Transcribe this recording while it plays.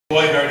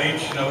Boyd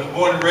Ardich, and I was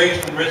born and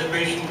raised on a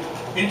reservation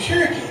in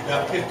Cherokee,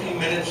 about 15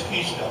 minutes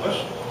east of us.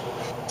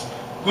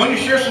 I'm going to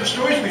share some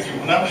stories with you.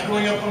 When I was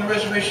growing up on the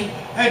reservation,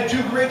 I had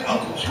two great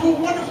uncles who were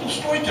wonderful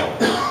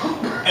storytellers.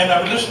 And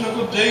I would listen to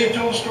Uncle Dave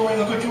tell the story,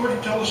 and Uncle George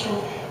would tell the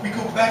story. We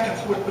go back and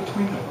forth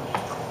between them.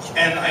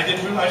 And I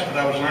didn't realize, but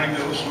I was learning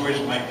those stories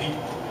of my people.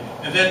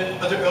 And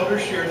then other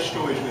elders shared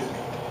stories with me.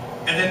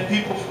 And then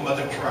people from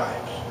other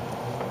tribes.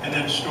 And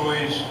then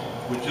stories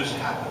would just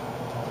happen.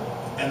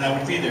 And I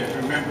would be there to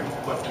remember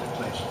what took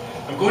place.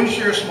 I'm going to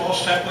share a small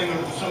sampling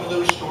of some of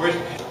those stories.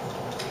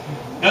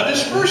 Now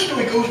this first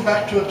story goes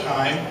back to a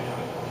time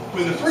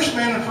when the first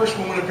man and first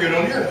woman appeared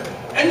on the earth.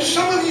 And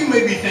some of you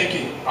may be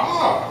thinking,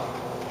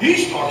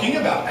 he's talking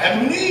about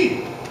Adam and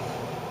Eve.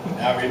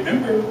 Now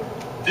remember,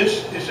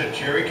 this is a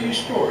Cherokee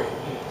story.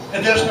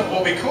 And that's not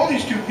what we call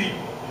these two people.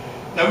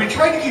 Now we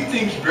try to keep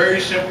things very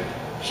simple.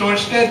 So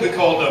instead we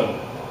called them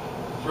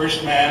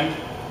first man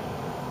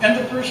and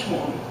the first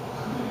woman.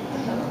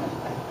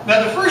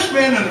 Now the first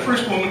man and the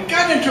first woman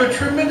got into a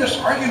tremendous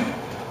argument,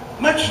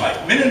 much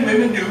like men and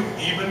women do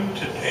even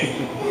today.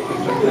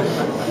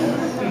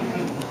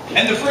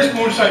 And the first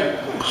woman decided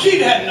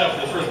she'd had enough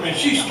of the first man.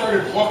 She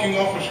started walking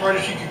off as hard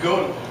as she could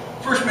go. And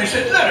the first man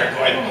said, let her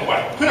go. I don't know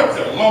why. Put up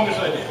there as long as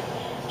I did.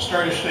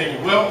 Started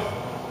saying, well,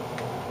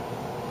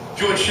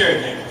 George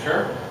shared things with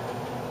her.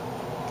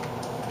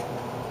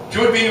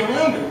 George being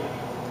around her.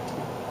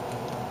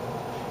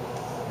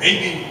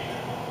 Maybe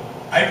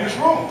I was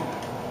wrong.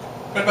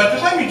 But by the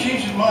time he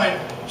changed his mind,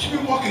 she'd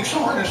been walking so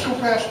hard and so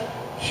fast,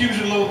 she was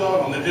a little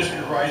dog on the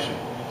distant horizon.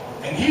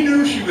 And he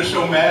knew she was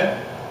so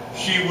mad,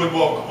 she would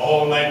walk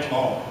all night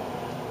long.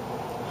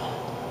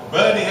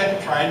 But he had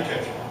to try and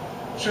catch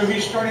her. So he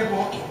started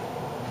walking.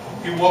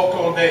 He walked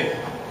all day.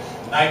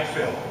 Night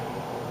fell.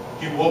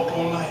 He walked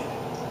all night.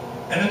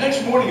 And the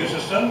next morning, as the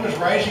sun was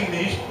rising in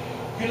the east,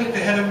 he looked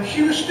ahead of him.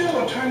 She was still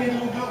a tiny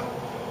little dog.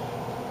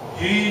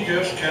 He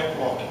just kept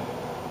walking.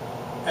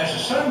 As the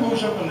sun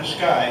rose up in the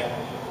sky,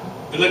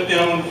 he looked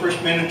down on the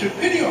first man and took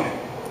pity on him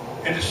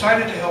and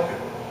decided to help him.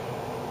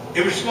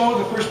 It would slow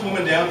the first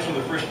woman down so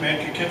the first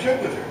man could catch up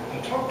with her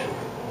and talk to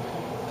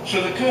her. So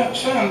the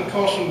sun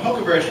caused some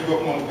huckleberries to go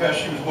up along the path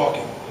she was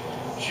walking.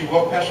 She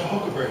walked past the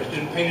huckleberries,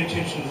 didn't pay any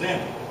attention to them.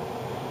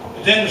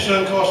 But then the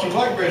sun caused some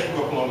blackberries to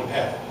go up along the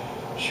path.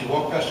 She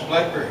walked past the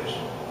blackberries,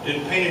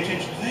 didn't pay any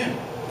attention to them.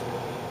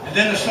 And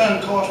then the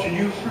sun caused a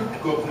new fruit to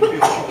go up in the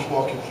field she was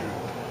walking through.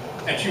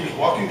 And she was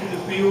walking through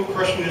the field,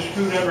 crushing this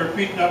fruit under her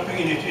feet, not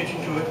paying any attention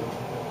to it.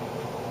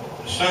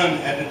 The sun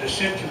added the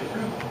scent to the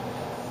fruit.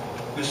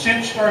 The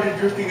scent started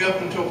drifting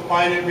up until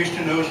finally it reached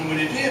her nose, and when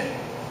it did,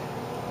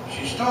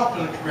 she stopped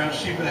and looked around to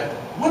see where that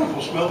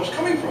wonderful smell was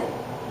coming from.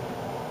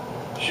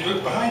 She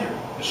looked behind her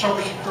and saw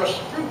where she crushed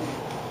the fruit.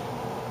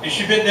 And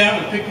she bit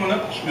down and picked one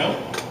up and smelled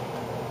it.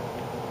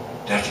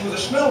 That's where the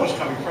smell was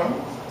coming from.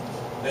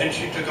 Then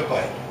she took a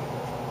bite.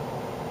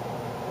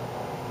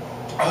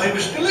 Oh, it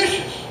was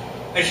delicious.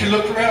 And she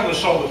looked around and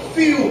saw the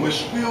field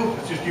was filled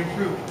with this new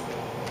fruit.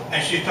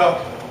 And she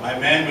thought, my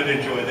man would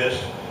enjoy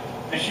this.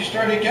 And she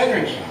started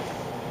gathering some.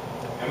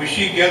 And when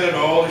she gathered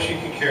all that she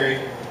could carry,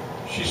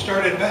 she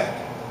started back.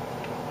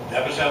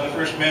 That was how the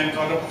first man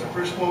caught up with the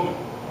first woman.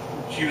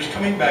 She was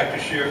coming back to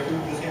share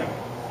food with him.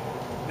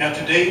 Now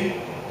today,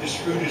 this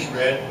fruit is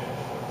red,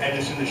 and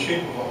it's in the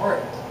shape of a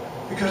heart,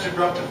 because it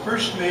brought the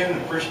first man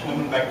and the first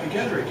woman back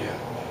together again.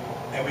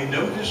 And we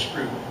know this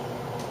fruit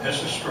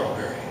as the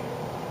strawberry.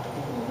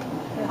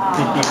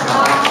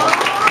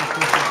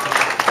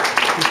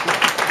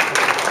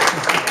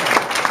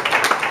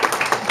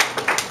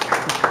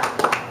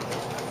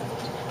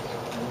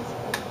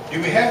 Do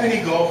we have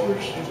any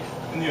golfers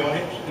in the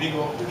audience? Any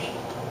golfers?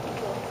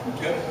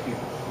 Got a few.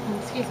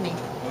 Excuse me.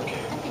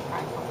 Okay.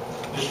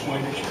 Just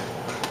wanted to check.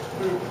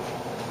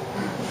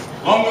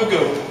 Long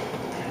ago,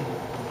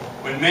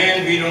 when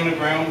man beat on the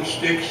ground with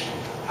sticks,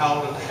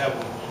 howled at the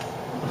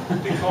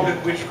heavens, they called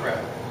it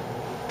witchcraft.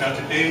 Now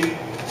today,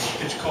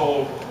 it's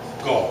called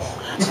golf.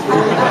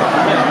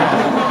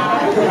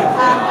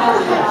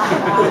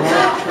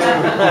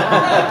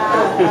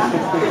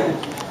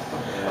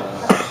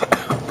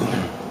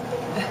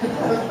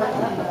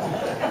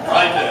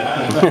 Like that,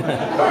 huh?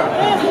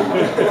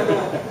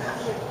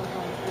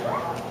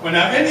 Well,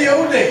 now in the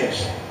old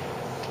days,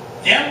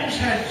 the animals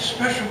had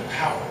special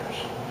powers.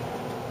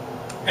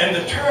 And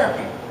the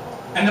terrapin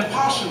and the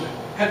possum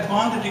had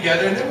bonded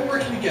together, and they were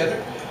working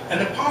together. And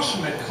the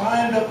possum had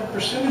climbed up a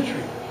persimmon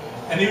tree.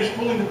 And he was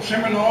pulling the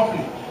persimmon off, and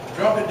he'd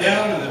drop it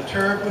down, and the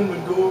terrapin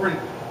would go over and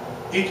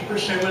eat the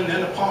persimmon, and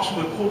then the possum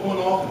would pull one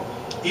off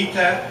and eat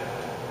that.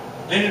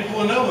 Then he'd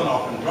pull another one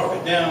off and drop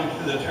it down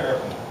to the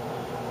terrapin.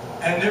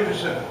 And there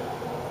was a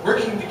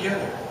working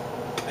together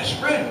as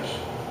friends.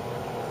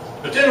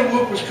 But then a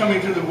wolf was coming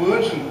through the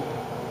woods, and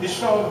he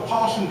saw the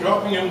possum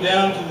dropping him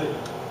down to the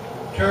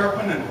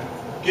terrapin and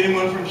getting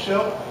one for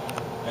himself.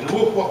 And the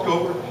wolf walked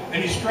over,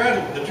 and he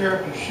straddled the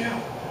terrapin's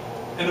shell.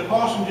 And the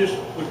possum just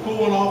would pull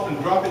one off and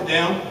drop it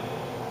down.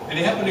 And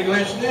he happened to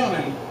glance down,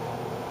 and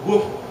the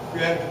wolf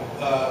grabbed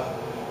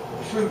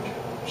the fruit,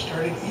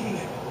 started eating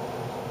it.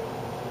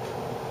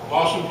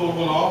 possum pulled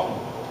one off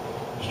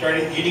and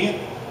started eating it.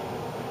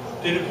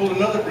 Then it pulled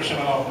another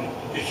persimmon off and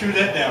it threw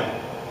that down.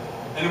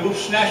 And the wolf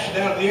snatched it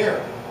out of the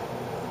air.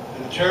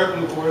 And the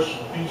terrapin, of course,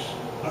 he's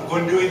not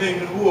going to do anything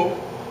to the wolf.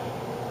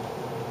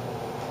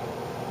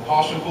 The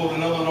possum pulled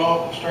another one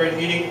off and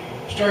started eating it.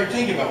 Started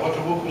thinking about what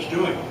the wolf was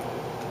doing.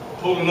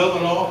 Pulled another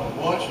one off and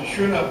watched, and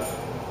sure enough,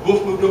 the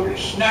wolf moved over and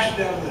snatched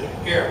it out of the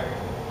air.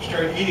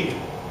 Started eating it.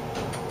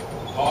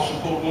 The possum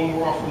pulled one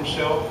more off for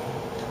himself.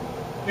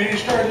 And he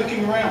started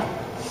looking around.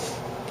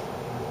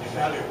 He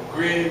found a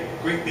great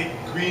big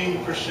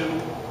green persimmon.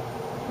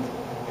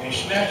 And he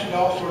snatched it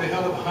off, sort of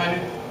held it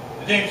behind him.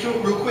 And then he threw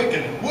it real quick,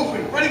 and the wolf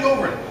went running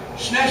over and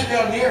snatched it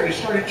out of the air. And he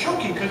started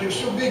choking because it was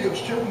so big, it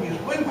was choking his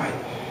windpipe.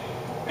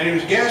 And he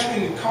was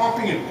gasping and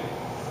coughing, and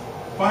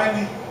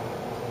finally,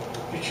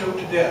 he choked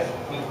to death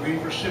on the green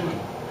persimmon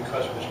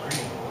because it was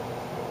green.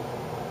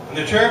 And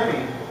the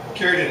terrapin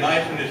carried a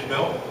knife in his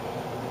belt.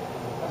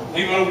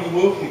 He went over to the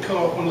wolf and he cut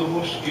off one of the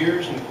wolf's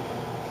ears, and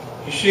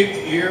he shaped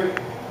the ear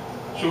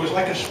so it was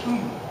like a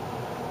spoon.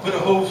 Put a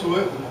hole through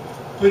it and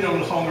put it on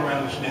the thong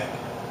around his neck.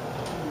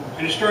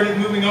 And it started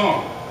moving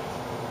on.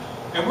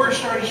 And word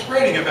started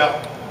spreading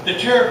about the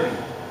terrapin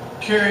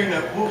carrying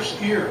that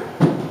wolf's ear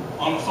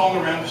on the thong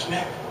around his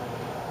neck.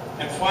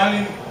 And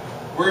finally,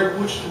 word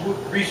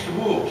reached the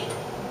wolves.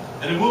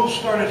 And the wolves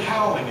started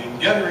howling and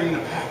gathering the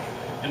pack.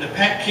 And the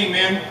pack came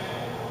in,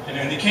 and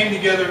when they came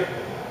together,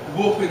 the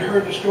wolf had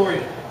heard the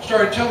story,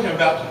 started telling them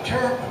about the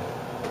terrapin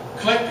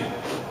collecting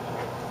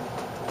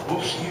the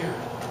wolf's ear.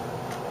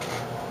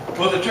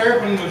 Well, the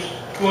terrapin was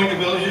going to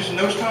villages. In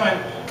those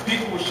times,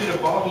 people would sit a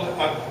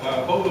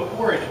bowl of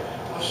porridge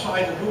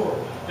outside the door.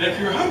 And if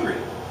you're hungry,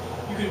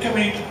 you could come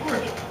and eat the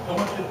porridge. And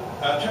what the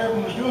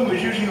terrapin was doing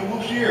was using a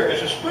wolf's ear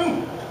as a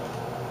spoon.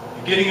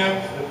 Getting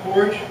up the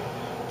porridge,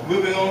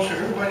 moving on so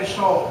everybody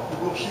saw the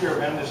wolf's ear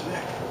around his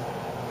neck.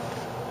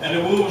 And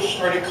the wolves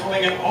started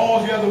calling out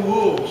all the other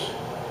wolves.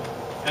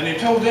 And they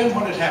told them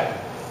what had happened.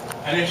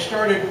 And they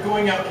started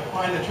going out to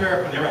find the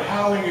terrapin. They were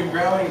howling and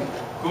growling,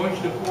 going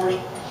to the forest.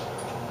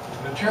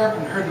 And the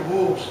terrapin heard the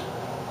wolves.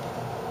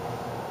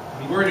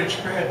 And word had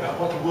spread about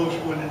what the wolves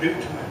were going to do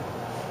to him.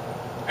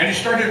 And he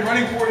started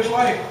running for his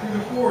life through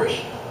the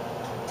forest.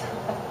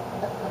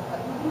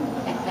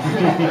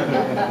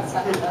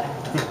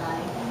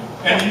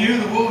 And he knew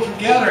the wolves were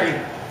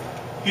gathering.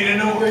 He didn't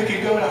know where he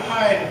could go to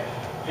hide.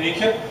 And he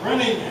kept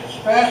running as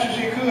fast as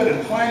he could.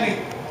 And finally,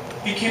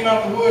 he came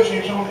out of the woods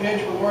and he was on the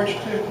edge of a large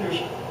cliff. There was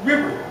a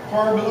river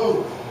far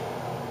below.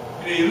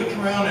 And he looked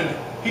around and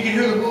he could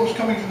hear the wolves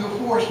coming through the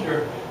forest.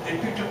 And they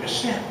picked up a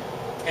scent.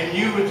 And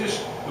he knew with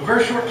just a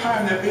very short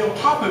time they'd be on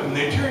top of him.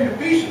 They'd tear him to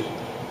pieces.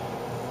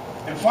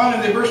 And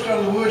finally, they burst out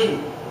of the woods,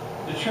 and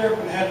the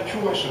terrapin had a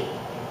choice of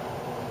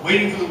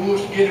waiting for the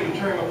wolves to get him and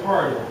tear him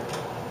apart, or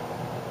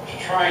to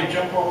try and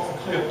jump off the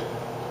cliff.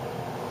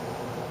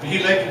 And he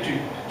elected to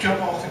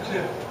jump off the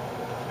cliff.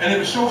 And it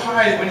was so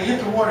high that when he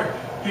hit the water,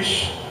 his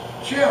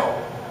shell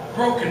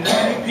broke in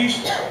many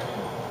pieces.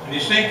 And he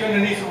sank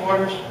underneath the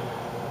waters.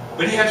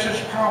 But he had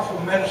such powerful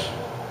medicine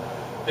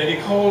that he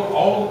called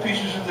all the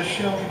pieces of the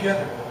shell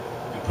together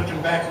and put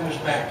them back on his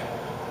back.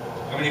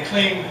 And when he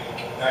climbed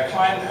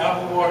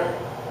out of the water,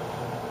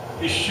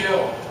 his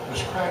shell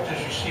was cracked as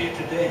you see it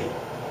today.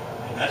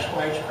 And that's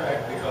why it's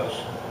cracked, because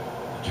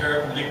the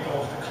terrapin leaped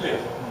off the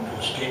cliff to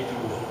escape the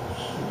wolves.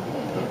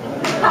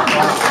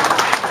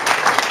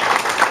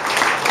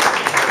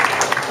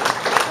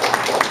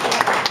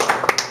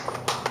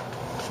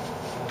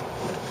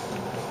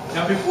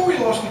 Now, before we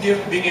lost the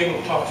gift of being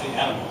able to talk to the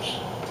animals,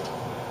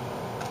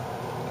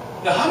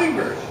 the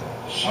hummingbird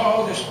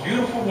saw this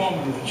beautiful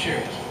woman with the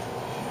cherries,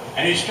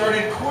 and he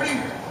started courting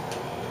her.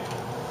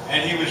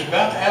 And he was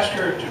about to ask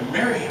her to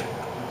marry him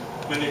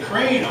when the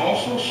crane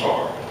also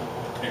saw her.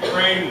 The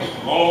crane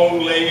was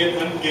long-legged,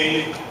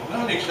 ungainly,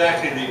 not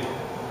exactly the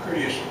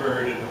prettiest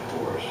bird in the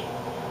forest.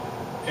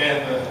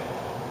 And the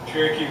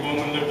Cherokee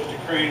woman looked at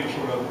the crane and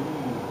sort of,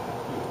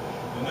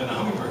 ooh. And then the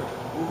hummingbird,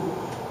 ooh.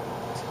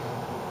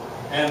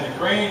 And the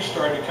crane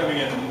started coming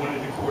in and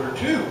wanted to court her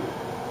too.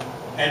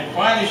 And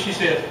finally she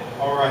said,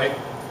 all right,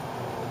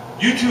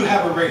 you two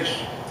have a race.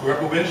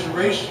 Whoever wins the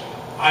race,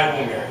 I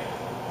will marry.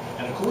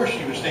 And of course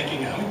she was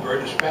thinking the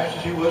hummingbird, as fast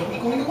as he was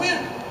going to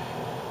win.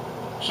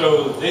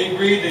 So they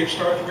agreed they'd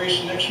start the race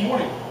the next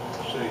morning.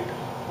 So they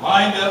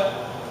lined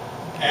up,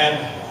 and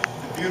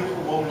the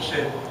beautiful woman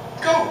said,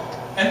 go!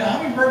 And the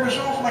hummingbird was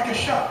off like a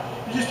shot.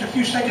 In just a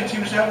few seconds he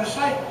was out of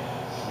sight.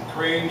 And the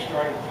crane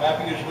started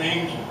flapping his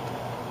wings, and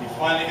he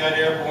finally got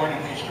airborne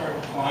and he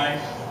started flying.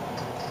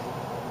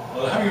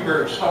 Well, the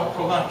hummingbird stopped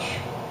for lunch.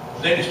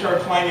 Then he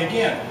started flying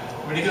again.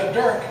 When it got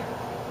dark,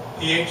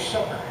 he ate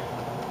supper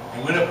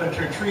and went up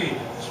into a tree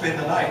to spend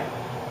the night.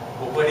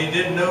 But what he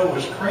didn't know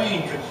was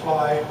Crane could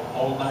fly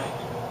all night.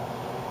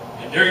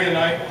 And during the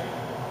night,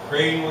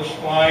 Crane was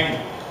flying,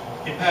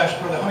 and he passed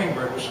where the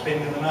hummingbird was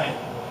spending the night.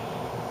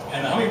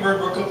 And the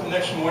hummingbird woke up the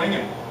next morning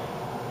and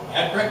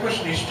had breakfast,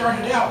 and he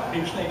started out. And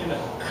he was thinking, the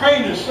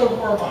crane is so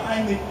far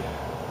behind me.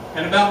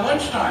 And about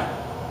lunchtime,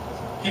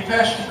 he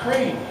passed the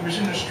crane. He was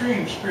in the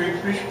stream spearing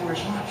fish for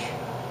his lunch.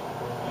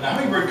 And the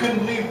hummingbird couldn't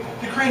believe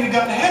the crane had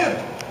gotten ahead of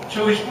him.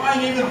 So he's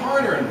flying even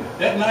harder. And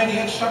that night he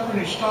had supper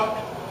and he stopped.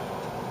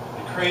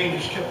 The crane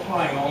just kept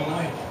flying all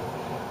night.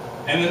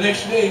 And the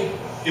next day,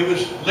 it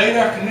was late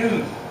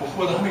afternoon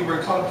before the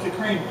hummingbird caught up to the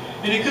crane.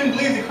 And he couldn't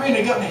believe the crane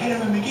had gotten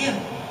ahead of him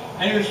again.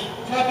 And he was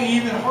flapping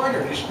even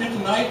harder. He spent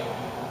the night.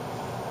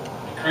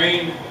 The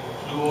crane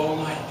flew all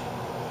night.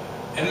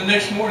 And the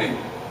next morning,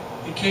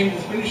 he came to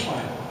the finish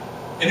line.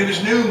 And it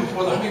was noon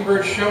before the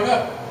hummingbird showed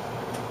up.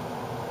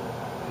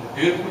 And the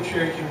beautiful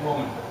Cherokee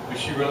woman, when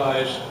she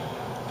realized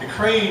the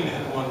crane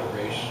had won the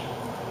race,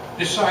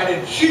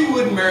 decided she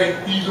wouldn't marry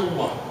either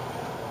one.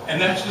 And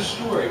that's the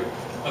story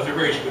of the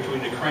race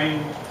between the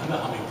crane and the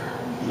hummingbird.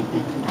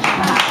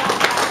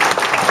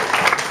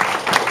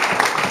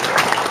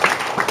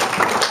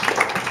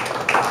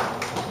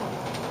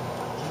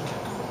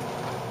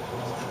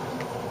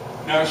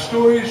 Now, our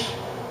stories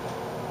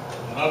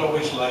are not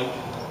always light,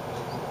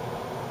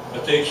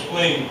 but they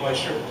explain why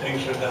certain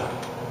things are done.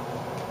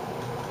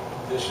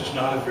 This is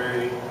not a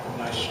very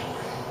nice story.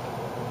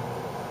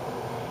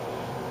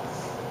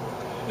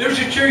 There was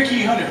a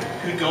Cherokee hunter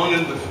who'd gone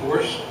into the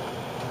forest.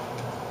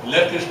 He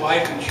left his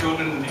wife and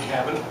children in the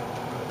cabin,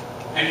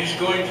 and he's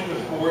going to the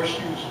forest.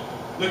 He was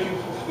looking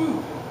for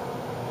food.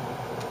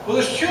 Well,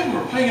 his children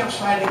were playing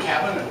outside the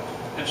cabin,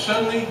 and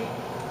suddenly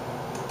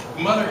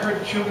the mother heard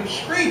the children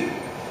scream,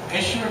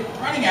 and she was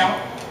running out,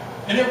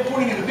 and they were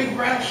pointing at a big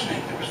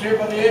rattlesnake that was there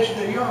by the edge of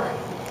the yard.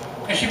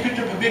 And she picked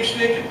up a big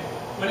stick and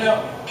went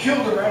out and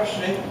killed the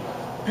rattlesnake,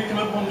 picked him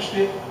up on the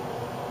stick,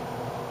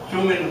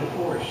 threw him into the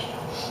forest.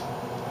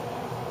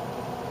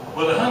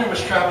 Well, the hunter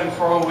was traveling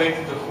far away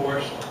through the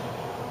forest,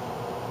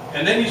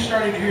 and then he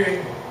started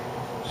hearing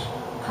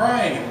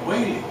crying and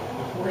wailing in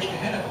the forest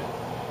ahead of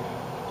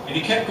him. And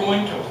he kept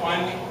going till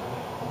finally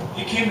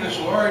he came to this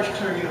large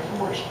clearing in the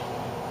forest.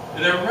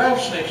 And there were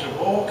rattlesnakes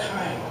of all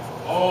kinds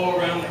all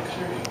around the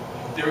clearing.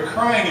 They were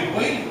crying and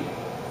wailing.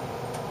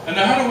 And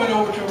the hunter went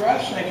over to a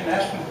rattlesnake and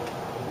asked him,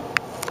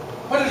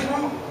 "What is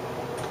wrong?"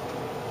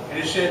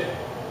 And he said,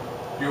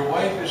 "Your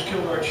wife has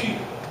killed our chief,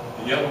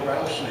 the yellow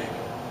rattlesnake.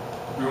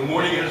 We are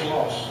mourning his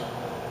loss.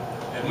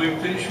 And when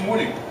we finish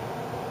mourning,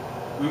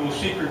 we will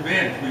seek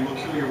revenge. We will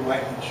kill your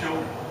wife and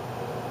children."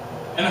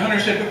 And the hunter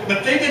said,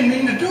 "But they didn't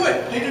mean to do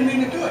it. They didn't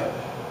mean to do it."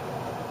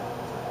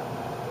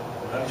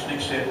 The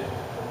rattlesnake said,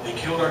 "They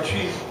killed our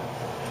chief,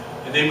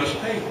 and they must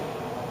pay."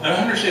 And the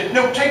hunter said,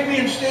 "No, take me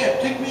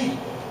instead. Take me."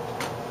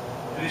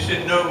 And he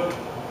said, "No,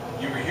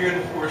 you were here in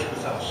the forest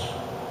with us.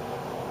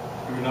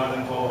 You were not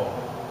involved.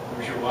 It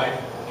was your wife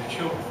and your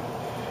children."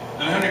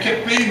 And the hunter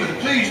kept pleading with him,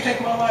 "Please take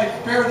my life.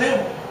 Spare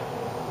them."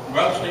 The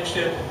rattlesnake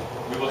said,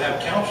 "We will have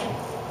counsel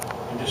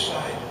and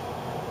decide."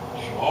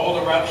 So all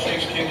the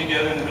rattlesnakes came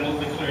together in the middle of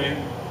the clearing.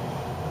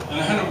 And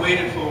the hunter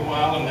waited for a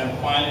while, and then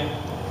finally,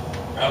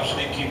 the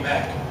rattlesnake came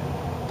back.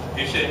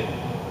 He said,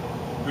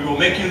 "We will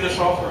make you this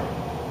offer.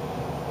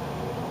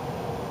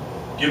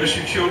 Give us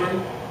your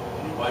children,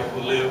 and your wife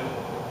will live.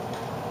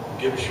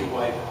 Give us your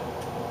wife.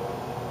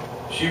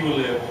 She will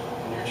live,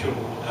 and your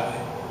children will die."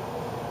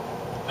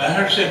 And the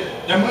hunter said,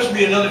 "There must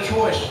be another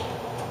choice."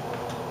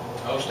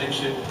 The rattlesnake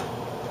said,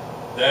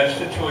 "That is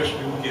the choice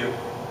we will give,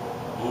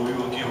 or we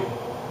will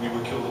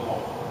kill them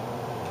all."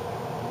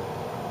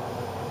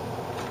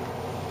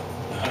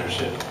 The hunter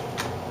said,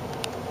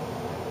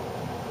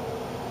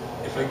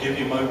 "If I give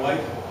you my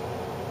wife,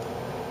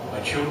 my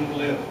children will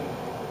live."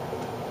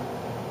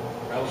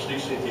 The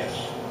rattlesnake said, "Yes."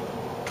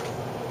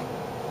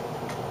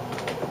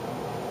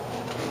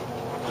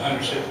 The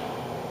hunter said,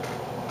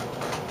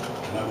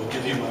 "And I will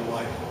give you my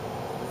wife."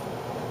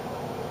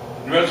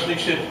 The rattlesnake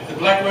said, "The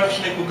black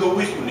rattlesnake will go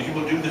with you, and he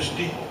will do this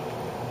deed."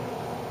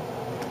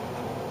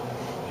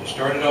 He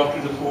started off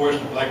through the forest.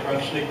 The black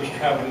rattlesnake was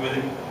traveling with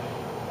him.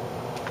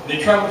 They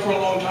traveled for a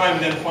long time,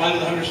 and then finally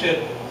the hunter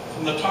said,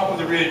 "From the top of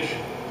the ridge,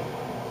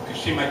 you can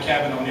see my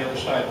cabin on the other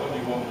side. What do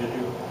you want me to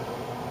do?"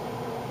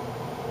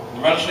 And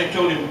the rattlesnake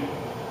told him,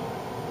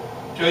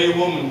 "Tell your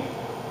woman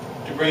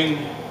to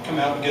come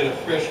out and get a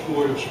fresh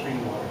gourd of spring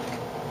water.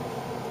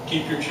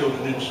 Keep your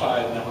children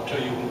inside, and I will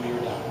tell you when we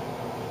are done."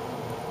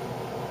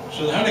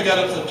 So the hunter got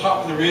up to the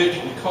top of the ridge,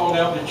 and he called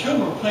out, and the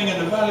children were playing in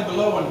the valley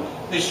below, and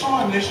they saw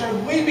him, and they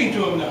started waving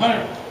to him. The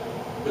hunter,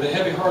 with a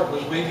heavy heart,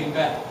 was waving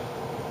back.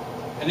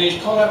 And they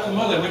called out to the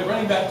mother and went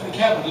running back to the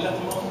cabin to let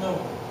the mother know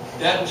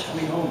Dad was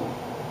coming home.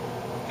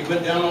 He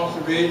went down off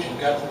the ridge and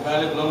got to the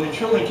valley below, and the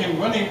children came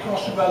running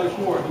across the valley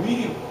floor to meet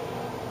him.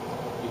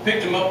 He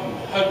picked them up and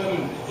hugged them,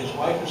 and his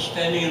wife was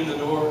standing in the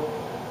door,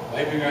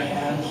 wiping her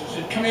hands. He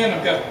said, "Come in,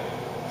 I've got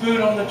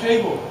food on the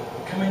table.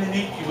 Come in and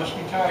eat, you must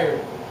be tired."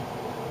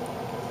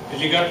 As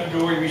he got to the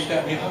door, he reached out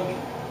and he hugged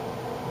her.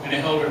 And he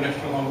held her an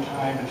extra long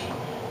time, and she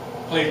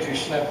playfully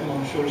slapped him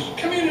on the shoulder and said,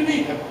 "Come in and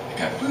eat, I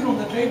got food on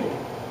the table."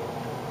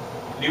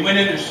 And he went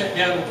in and sat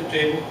down at the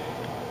table,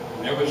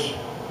 and there was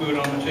food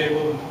on the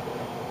table.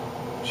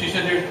 She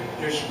said,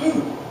 there's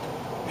food.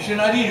 He said,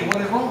 "Not eating,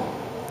 what is wrong?"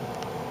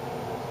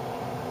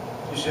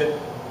 He said,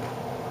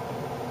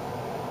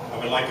 "I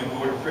would like a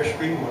gourd of fresh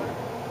spring water."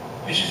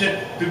 And she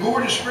said, "The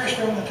gourd is fresh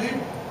there on the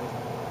table."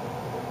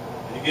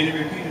 And again he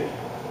repeated,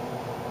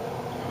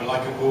 but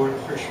like a gourd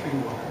of fresh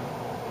spring water.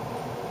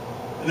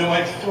 And then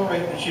my story,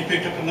 and she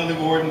picked up another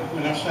gourd and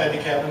went outside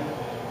the cabin.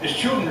 His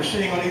children were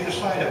sitting on either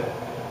side of it.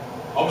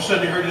 All of a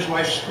sudden he heard his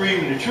wife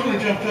scream, and the children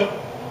jumped up,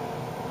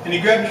 and he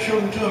grabbed the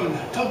children to him and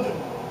hugged them.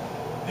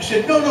 He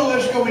said, no, no,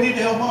 let's go, we need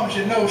to help Mom. He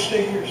said, no,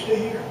 stay here,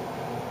 stay here.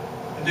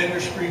 And then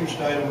their screams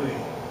died away.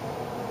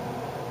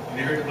 And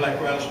he heard the black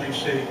rattlesnake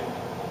say,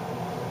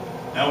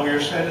 now we are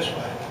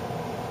satisfied.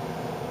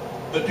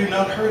 But do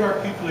not hurt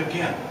our people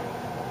again,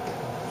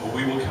 or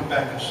we will come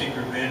back and seek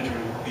revenge on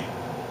your people.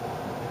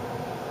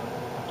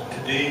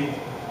 Today,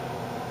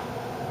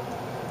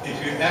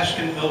 if you ask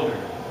an elder,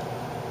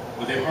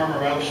 will they harm a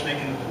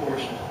rattlesnake in the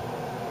forest?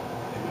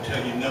 They will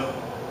tell you no.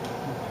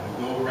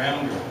 They will go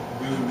around or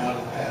move him out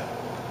of the path.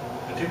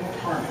 But they won't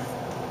harm him,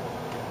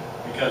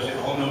 because they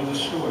all know the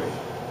story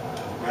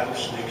of the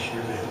rattlesnake's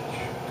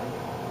revenge.